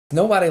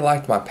Nobody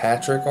liked my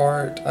Patrick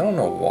art. I don't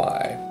know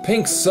why.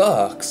 Pink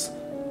sucks.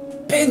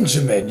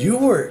 Benjamin, you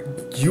were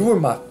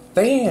my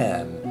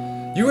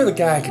fan. You were the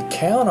guy I could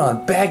count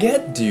on,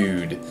 baguette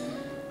dude.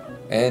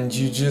 And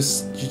you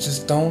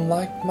just don't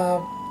like my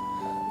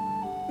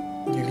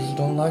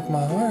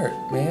art,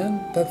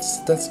 man.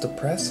 That's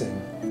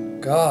depressing.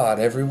 God,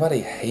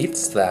 everybody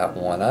hates that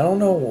one. I don't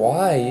know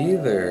why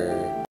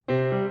either.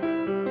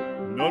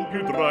 Non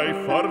più tra I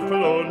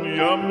farfalloni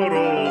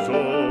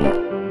amoroso,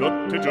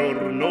 notte e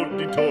giorno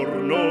di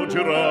torno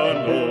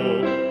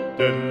girano,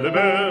 delle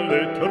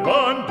belle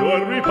turbando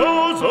al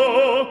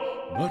riposo,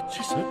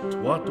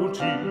 Narcisetto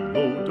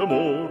Adolcino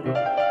d'amor.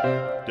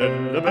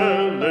 Delle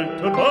belle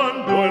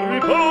turbando al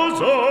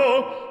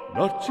riposo,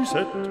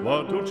 Narcisetto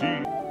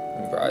Adolcino.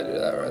 You probably do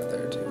that right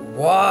there too.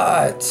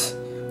 What?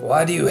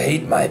 Why do you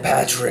hate my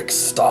Patrick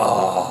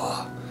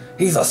star?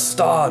 He's a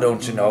star,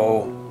 don't you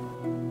know?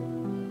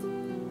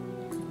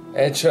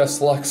 It's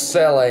just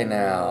Luxelle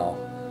now.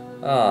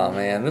 Oh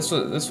man, this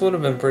would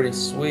have been pretty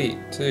sweet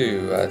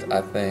too,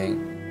 I think.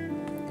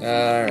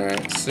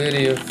 Alright,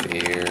 City of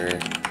Fear.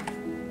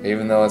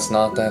 Even though it's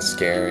not that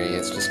scary,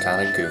 it's just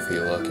kind of goofy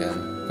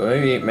looking. But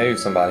maybe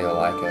somebody will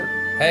like it.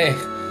 Hey,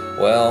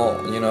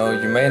 well, you know,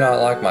 you may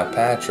not like my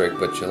Patrick,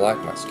 but you like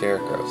my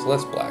Scarecrow, so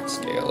let's black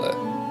scale it.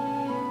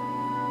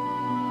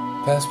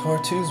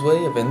 Passpartout's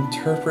way of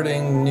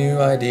interpreting new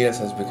ideas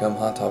has become a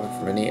hot topic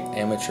for many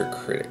amateur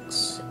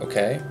critics.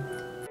 Okay?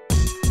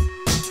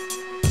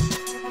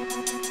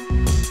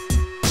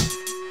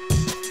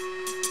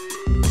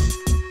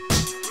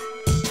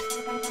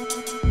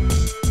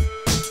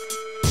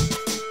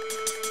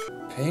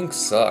 Pink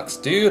sucks.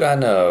 Dude, I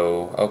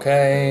know.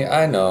 Okay?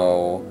 I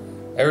know.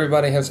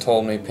 Everybody has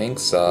told me pink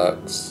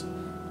sucks.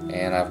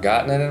 And I've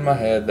gotten it in my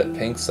head that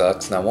pink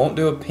sucks, and I won't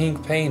do a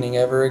pink painting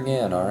ever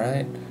again,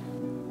 alright?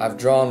 I've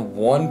drawn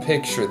one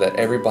picture that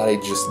everybody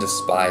just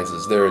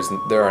despises.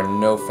 There are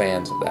no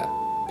fans of that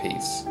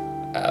piece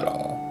at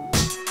all.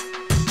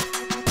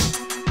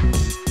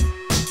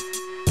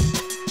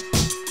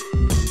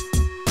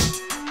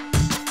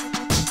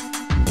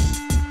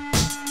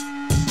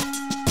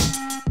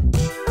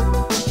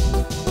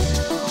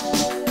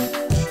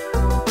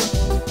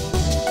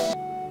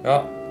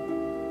 Oh,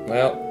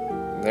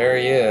 well, there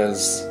he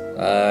is.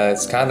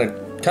 It's kind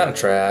of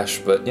trash,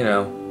 but you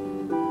know.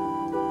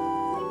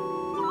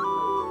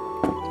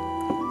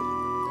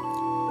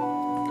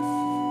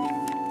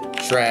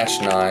 Trash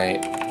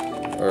Night,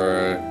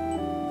 or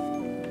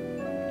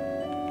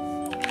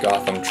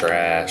Gotham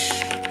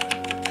Trash.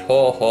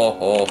 Ho ho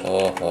ho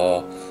ho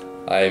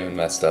ho. I even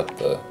messed up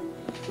the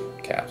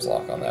caps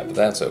lock on that, but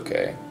that's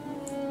okay.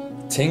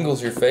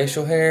 Tingles your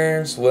facial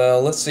hairs? Well,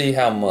 let's see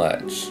how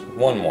much.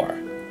 One more.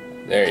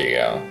 There you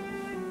go.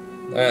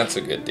 That's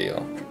a good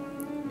deal.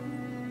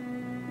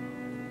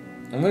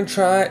 I'm gonna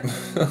try.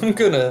 I'm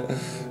gonna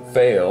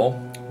fail.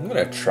 I'm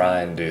gonna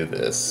try and do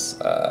this.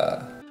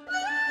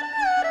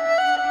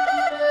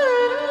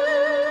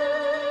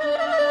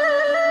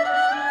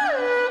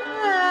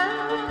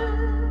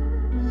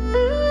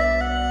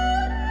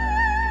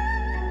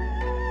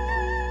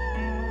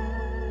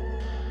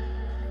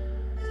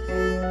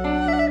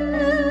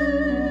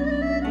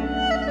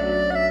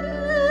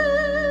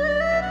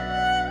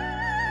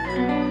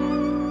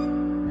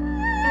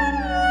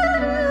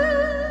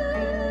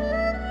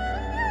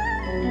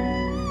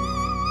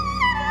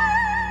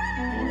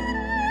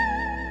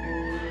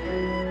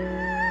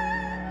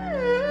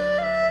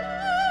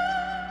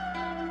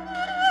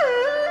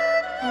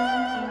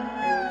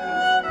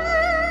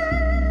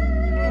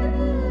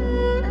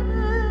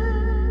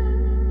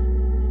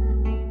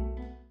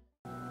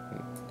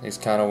 He's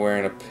kind of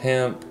wearing a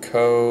pimp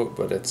coat,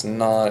 but it's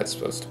not. It's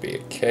supposed to be a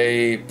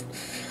cape.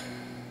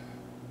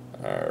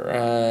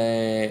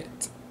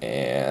 Alright.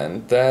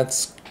 And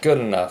that's good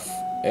enough.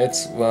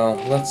 Well,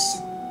 let's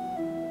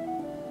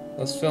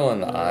fill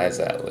in the eyes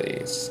at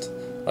least.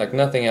 Like,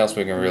 nothing else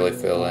we can really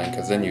fill in,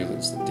 because then you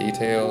lose the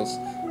details.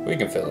 We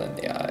can fill in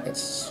the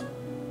eyes.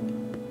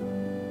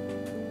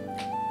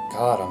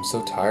 God, I'm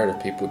so tired of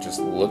people just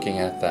looking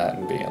at that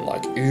and being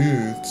like,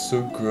 ew, it's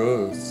so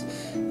gross.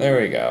 There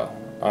we go.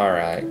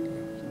 Alright.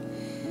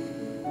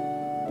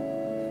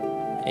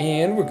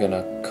 And we're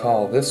gonna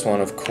call this one,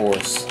 of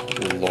course,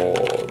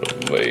 Lord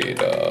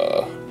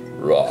Vader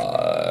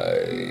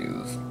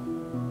Rise.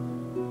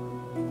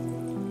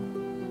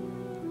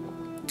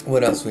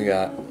 What else we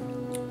got?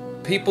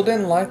 People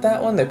didn't like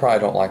that one. They probably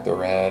don't like the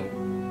red.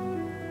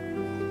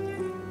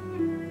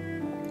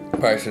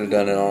 Probably should have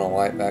done it on a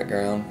white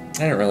background.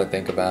 I didn't really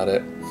think about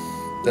it.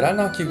 Did I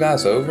knock you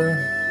guys over?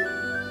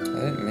 I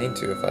didn't mean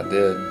to if I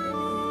did.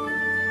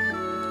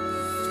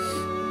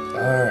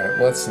 Alright,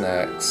 what's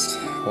next?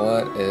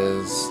 What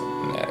is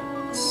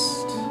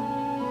next?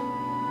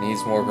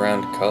 Needs more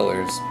grounded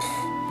colors.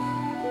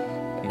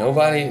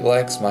 Nobody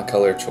likes my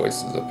color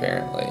choices,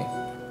 apparently.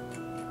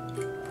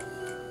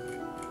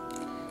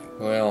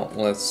 Well,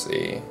 let's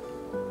see.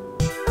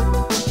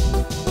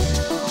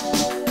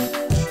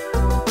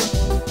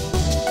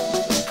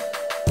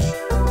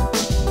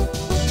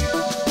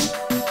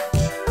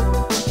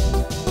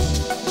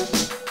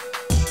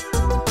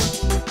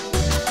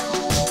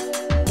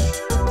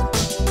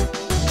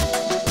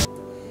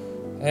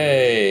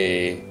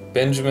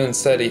 Benjamin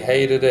said he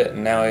hated it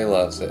and now he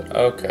loves it.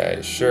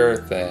 Okay, sure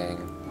thing.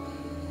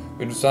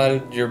 We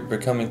decided you're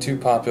becoming too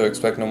popular,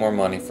 expect no more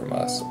money from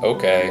us.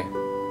 Okay.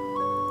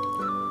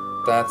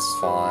 That's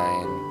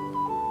fine.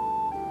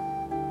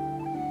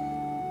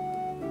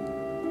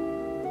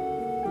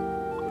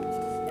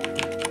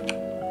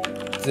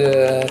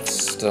 Death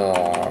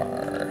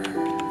Star.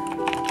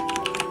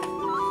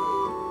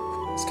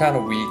 It's kind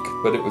of weak,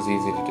 but it was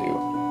easy to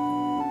do.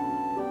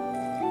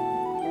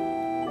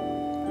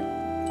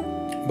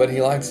 But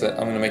he likes it.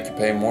 I'm gonna make you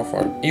pay more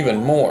for it.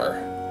 Even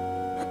more.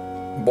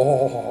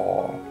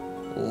 Boah.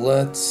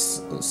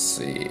 Let's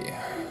see.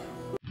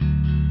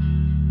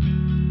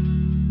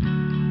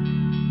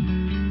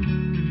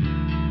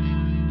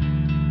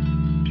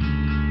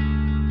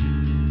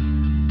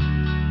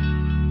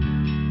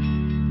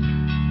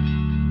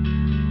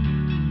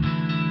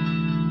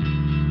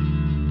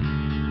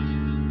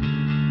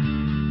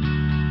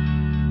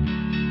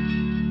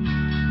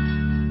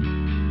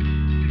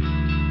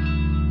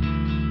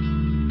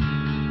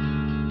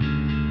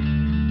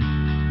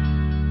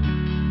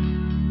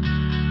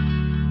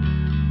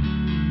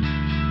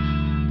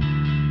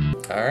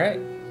 Alright,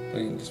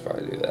 we can just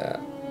probably do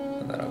that,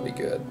 and that'll be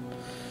good.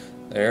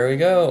 There we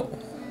go.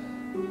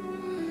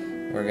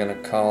 We're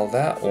gonna call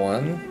that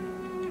one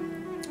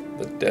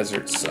the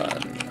Desert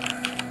Sun.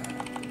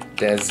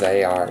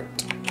 Desert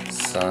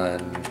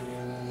Sun.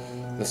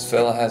 This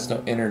fella has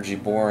no energy,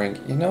 boring.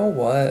 You know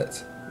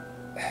what?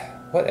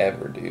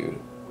 Whatever, dude.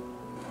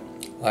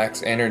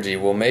 Lacks energy.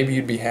 Well, maybe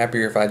you'd be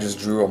happier if I just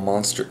drew a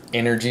Monster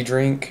energy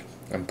drink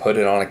and put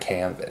it on a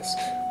canvas.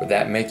 Would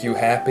that make you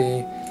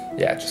happy?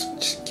 Yeah,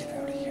 just get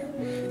out of here.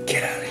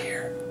 Get out of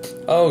here.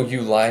 Oh,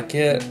 you like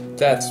it?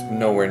 That's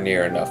nowhere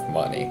near enough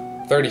money.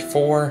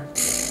 34?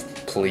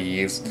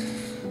 Please.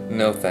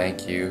 No,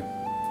 thank you.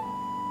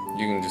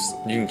 You can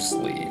just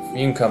leave. You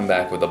can come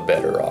back with a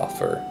better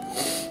offer.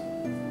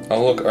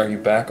 Oh look, are you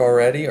back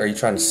already? Are you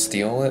trying to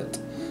steal it?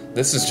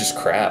 This is just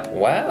crap.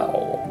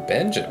 Wow,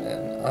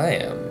 Benjamin, I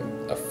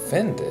am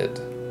offended.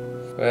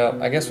 Well,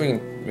 I guess we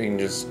can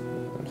just.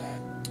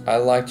 I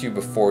liked you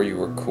before you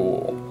were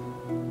cool.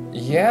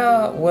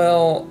 Yeah,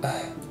 well,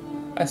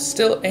 I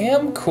still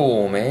am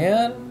cool,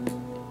 man.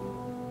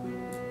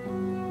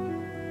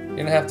 You're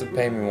gonna have to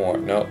pay me more.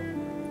 Nope.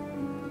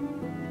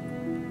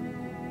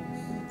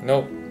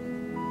 Nope.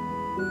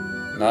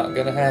 Not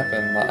gonna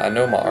happen. I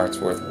know my art's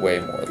worth way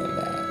more than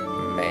that,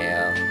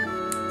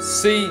 ma'am.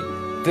 See,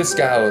 this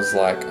guy was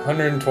like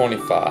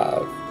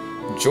 125.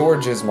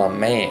 George is my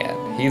man.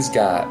 He's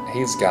got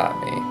me.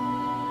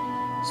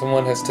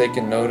 Someone has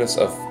taken notice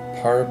of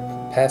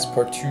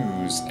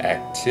Passpartout's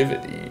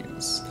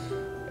activities.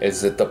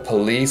 Is it the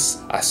police?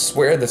 I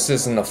swear this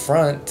isn't a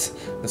front.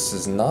 This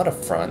is not a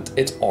front.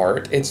 It's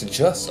art. It's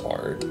just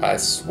art. I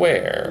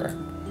swear.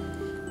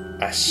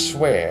 I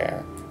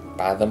swear.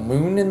 By the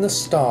moon and the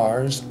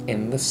stars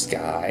in the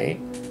sky,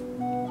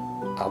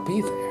 I'll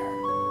be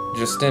there.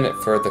 Just in it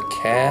for the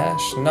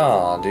cash?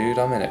 Nah, dude,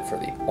 I'm in it for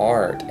the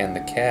art and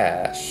the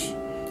cash.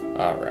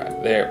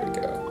 Alright, there we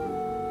go.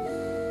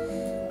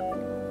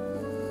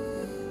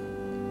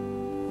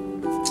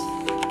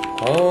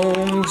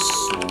 Home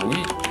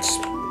sweet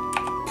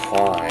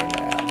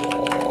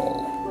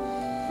pineapple.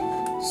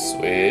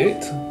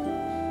 Sweet.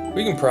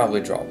 We can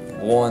probably draw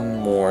one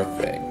more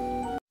thing.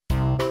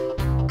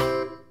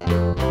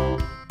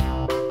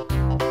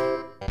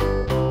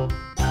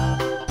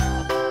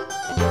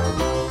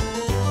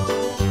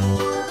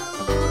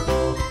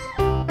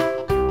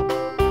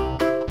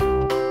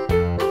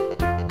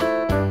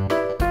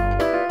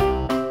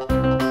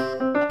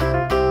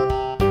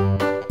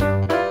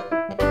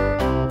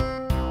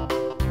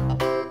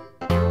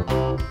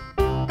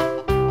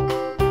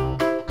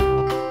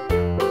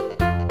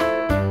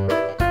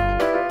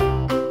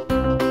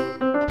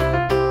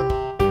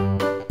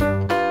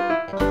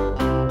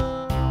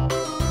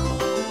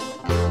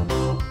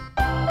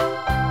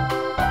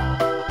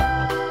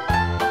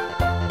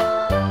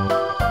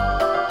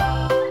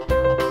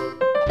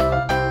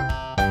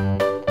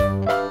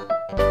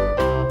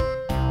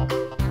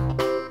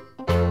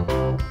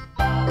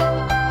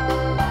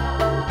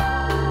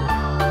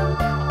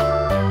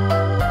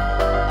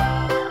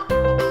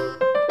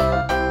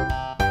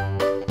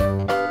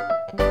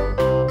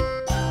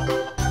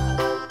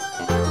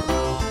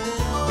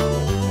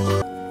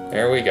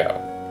 There we go.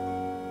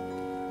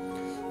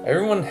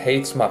 Everyone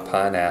hates my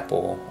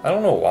pineapple. I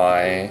don't know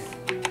why.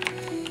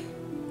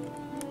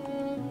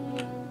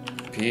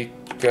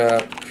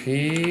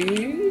 Pika-pee?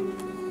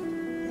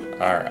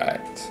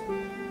 Alright.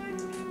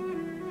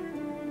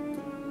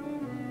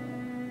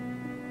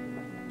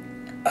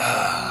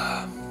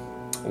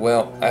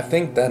 Well, I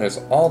think that is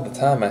all the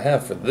time I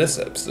have for this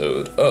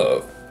episode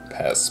of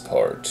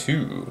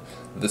Passpartout,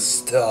 the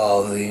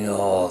starving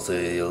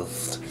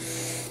artist.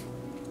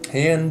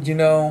 And, you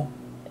know,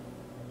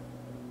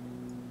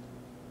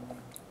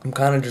 I'm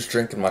kind of just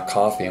drinking my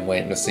coffee and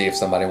waiting to see if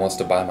somebody wants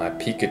to buy my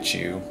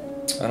Pikachu.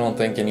 I don't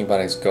think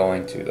anybody's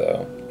going to,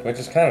 though, which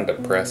is kind of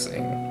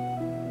depressing.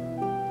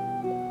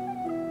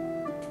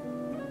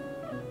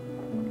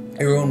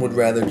 Everyone would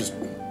rather just...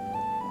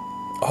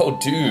 Oh,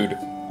 dude.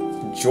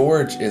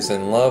 George is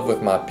in love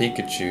with my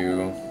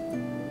Pikachu.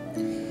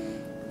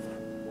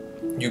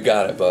 You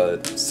got it,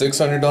 bud.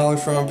 $600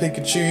 from a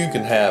Pikachu, you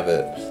can have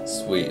it.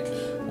 Sweet.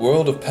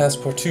 World of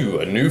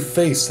Passpartout, a new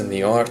face in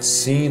the art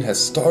scene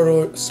has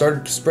started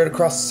to spread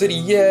across the city.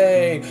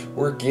 Yay!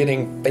 We're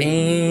getting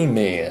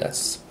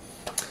famous.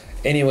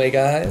 Anyway,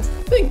 guys,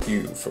 thank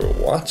you for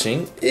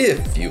watching.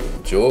 If you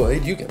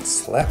enjoyed, you can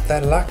slap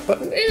that like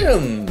button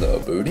in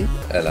the booty.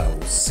 And I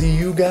will see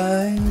you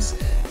guys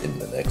in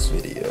the next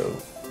video.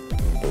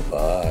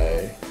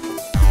 Bye-bye.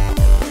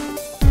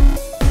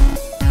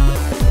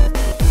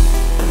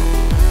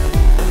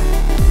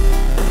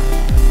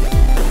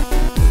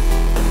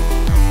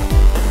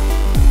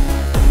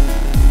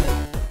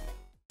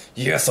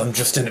 Yes, I'm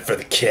just in it for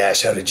the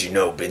cash. How did you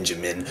know,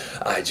 Benjamin?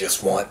 I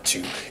just want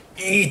to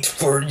eat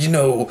for,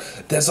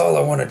 that's all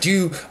I want to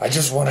do. I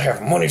just want to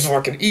have money so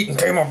I can eat and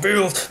pay my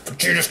bills.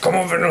 But you just come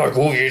over and like,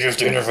 oh, you're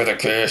just in it for the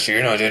cash.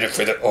 You're not in it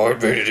for the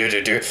art.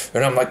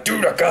 And I'm like,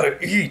 dude, I gotta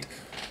eat.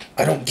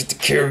 I don't get to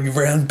carry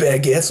around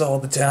baguettes all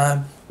the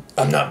time.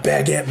 I'm not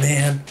Baguette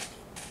Man.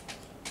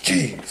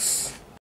 Jeez.